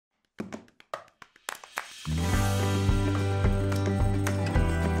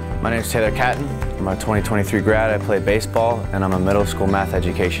My name is Taylor Catton. I'm a 2023 grad. I play baseball and I'm a middle school math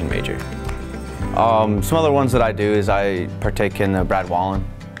education major. Some other ones that I do is I partake in the Brad Wallen,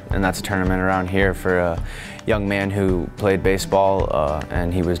 and that's a tournament around here for a young man who played baseball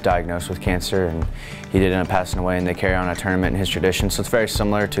and he was diagnosed with cancer and he did end up passing away, and they carry on a tournament in his tradition. So it's very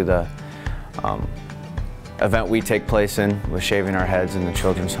similar to the event we take place in with shaving our heads in the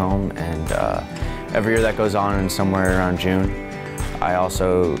children's home, and every year that goes on in somewhere around June. I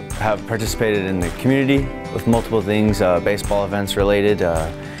also have participated in the community with multiple things, baseball events related,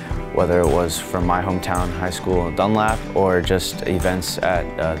 whether it was from my hometown high school in Dunlap or just events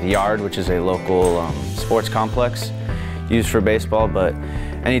at the Yard, which is a local sports complex used for baseball. But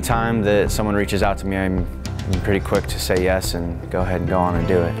anytime that someone reaches out to me, I'm pretty quick to say yes and go ahead and go on and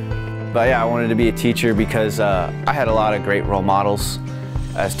do it. But yeah, I wanted to be a teacher because I had a lot of great role models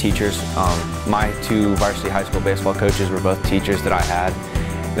as teachers. My two varsity high school baseball coaches were both teachers that I had.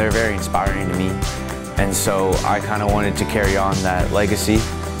 They're very inspiring to me, and so I kind of wanted to carry on that legacy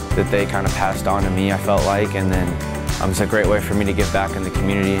that they kind of passed on to me, I felt like, and then it's a great way for me to give back in the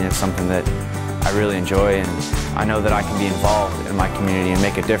community, and it's something that I really enjoy, and I know that I can be involved in my community and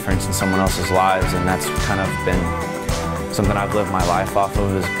make a difference in someone else's lives, and that's kind of been something I've lived my life off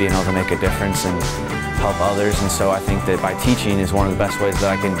of, is being able to make a difference and help others. And so I think that by teaching is one of the best ways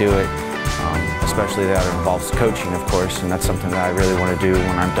that I can do it, especially that involves coaching, of course, and that's something that I really want to do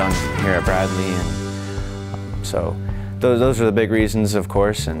when I'm done here at Bradley. And so those are the big reasons, of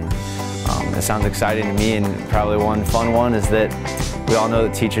course, and it sounds exciting to me. And probably one fun one is that we all know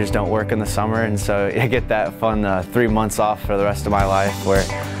that teachers don't work in the summer, and so I get that fun 3 months off for the rest of my life where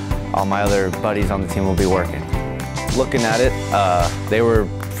all my other buddies on the team will be working. Looking at it, they were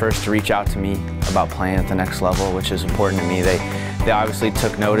first to reach out to me about playing at the next level, which is important to me. They obviously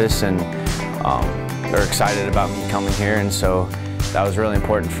took notice and they're excited about me coming here, and so that was really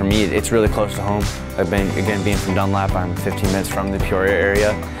important for me. It's really close to home. Again, being from Dunlap, I'm 15 minutes from the Peoria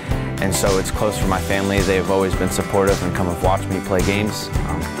area, and so it's close for my family. They've always been supportive and come and watch me play games.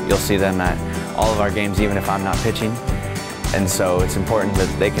 You'll see them at all of our games, even if I'm not pitching. And so it's important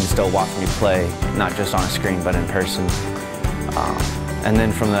that they can still watch me play, not just on a screen, but in person. And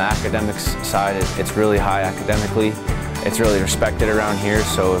then from the academics side, it's really high academically. It's really respected around here,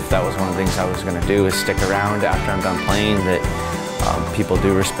 so if that was one of the things I was going to do, is stick around after I'm done playing, that people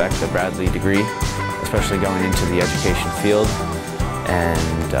do respect the Bradley degree, especially going into the education field.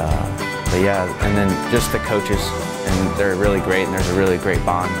 And but yeah, and then just the coaches, and they're really great, and there's a really great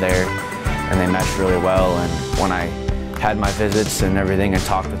bond there, and they mesh really well. And when I had my visits and everything and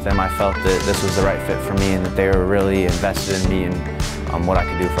talked with them, I felt that this was the right fit for me and that they were really invested in me and what I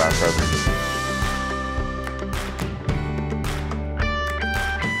could do for our program.